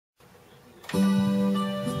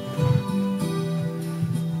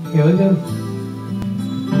Here we go.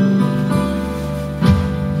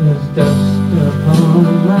 There's dust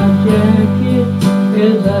upon my jacket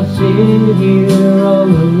as I sit here all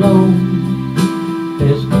alone.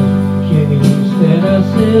 This bookcase that I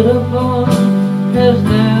sit upon has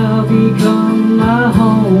now become my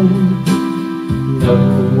home. No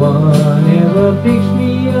one ever picks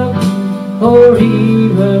me up or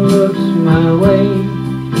even looks my way,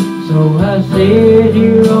 so I sit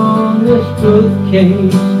here on this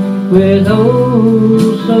bookcase with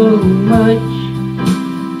oh so much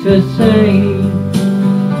to say.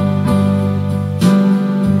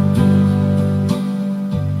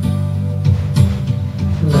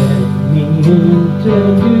 Let me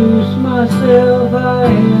introduce myself. I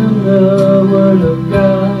am the Word of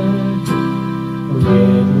God,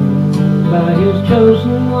 written by His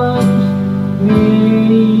chosen ones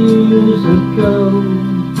many years ago.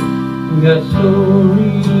 Got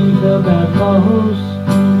stories about loss,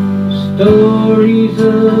 stories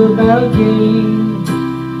about gain,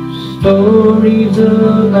 stories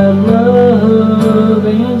about love,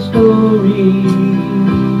 and stories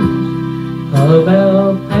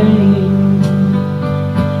about pain.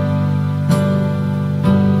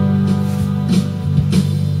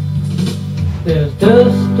 There's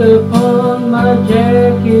dust upon my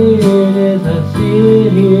jacket as I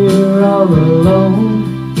sit here all alone.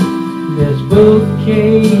 This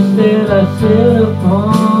bookcase that I sit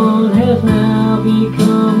upon has now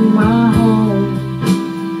become my home.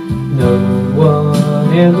 No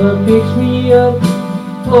one ever picks me up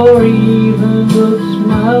or even looks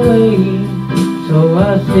my way, so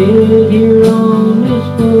I sit here on this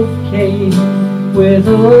bookcase with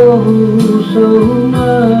oh so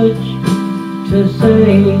much to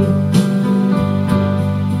say.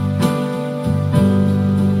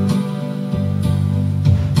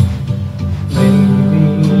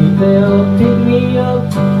 They'll pick me up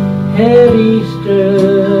at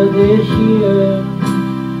Easter this year.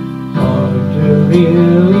 Hard to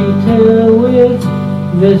really tell with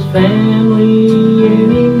this family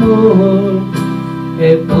anymore.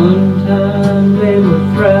 At one time they were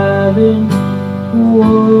thriving,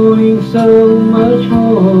 wanting so much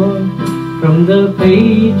more from the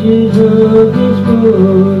pages of this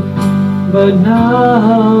book, but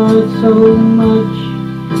not so much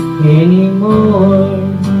anymore.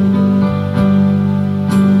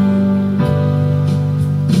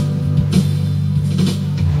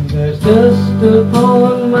 There's dust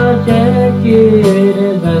upon my jacket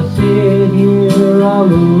as I sit here all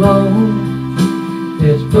alone.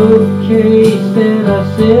 This bookcase that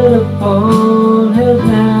I sit upon has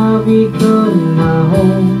now become my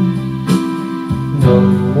home. No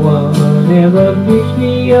one ever picks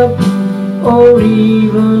me up or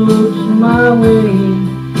even looks my way,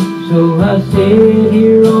 so I sit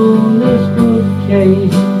here on this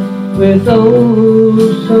bookcase with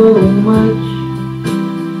oh so much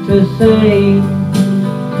to say.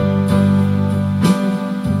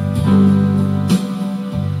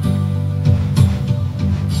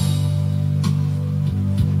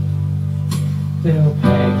 They'll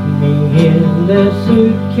pack me in the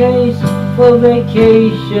suitcase for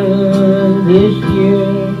vacation this year,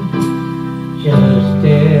 just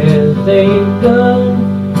as they've done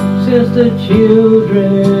since the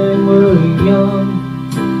children were young.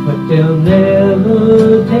 But they'll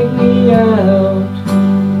never take me out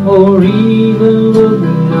or even look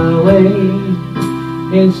my way.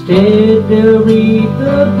 Instead they'll read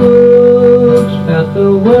the books about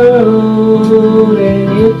the world and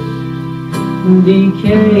its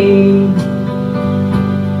decay.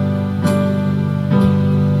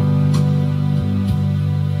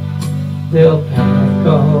 They'll pack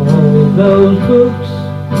all those books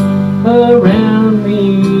around me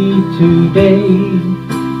today,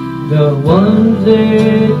 the ones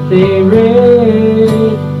that they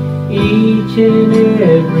read each and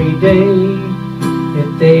every day. If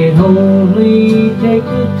they'd only take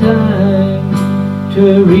the time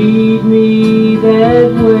to read me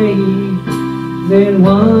that way, then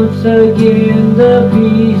once again the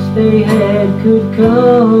peace they had could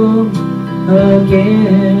come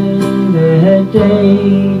again that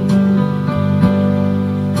day.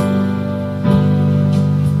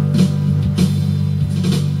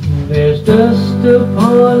 There's dust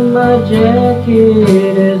upon my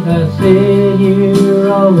jacket as I sit here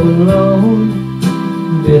all alone.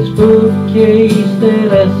 This bookcase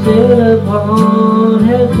that I sit upon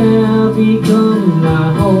has now become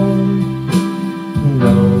my home.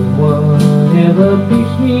 No one ever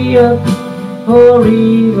picks me up or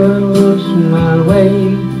even looks my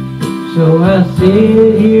way, so I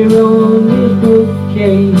sit here on this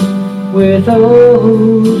bookcase with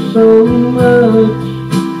oh so much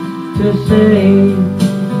to say.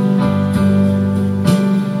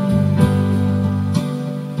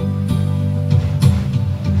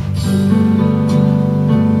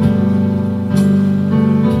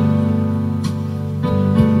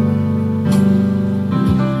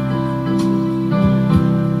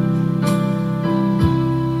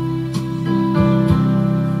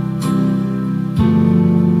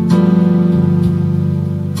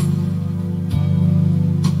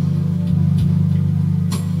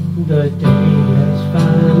 The day has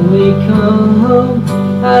finally come.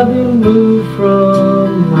 I've been moved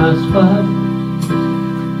from my spot,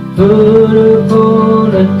 put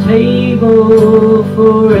upon a table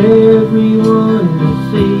for everyone to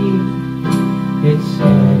see. It's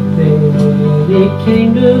sad that it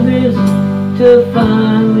came to this, to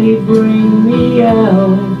finally bring me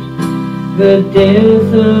out. The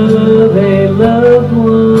death of a loved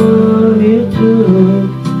one it took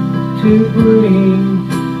to bring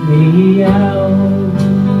me out.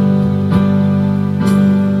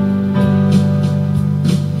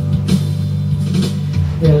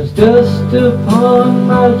 There's dust upon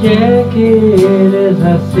my jacket as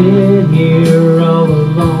I sit here all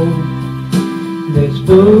alone. This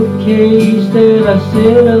bookcase that I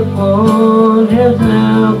sit upon has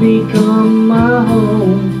now become my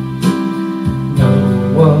home. No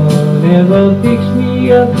one ever picks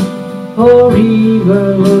me up or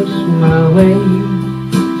even looks my way.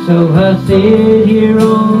 So I sit here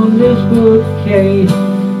on this bookcase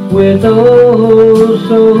with oh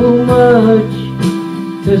so much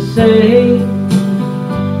to say.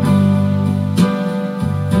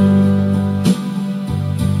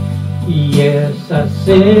 Yes, I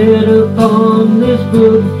sit upon this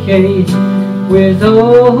bookcase with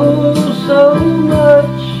oh so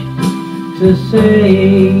much to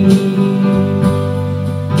say.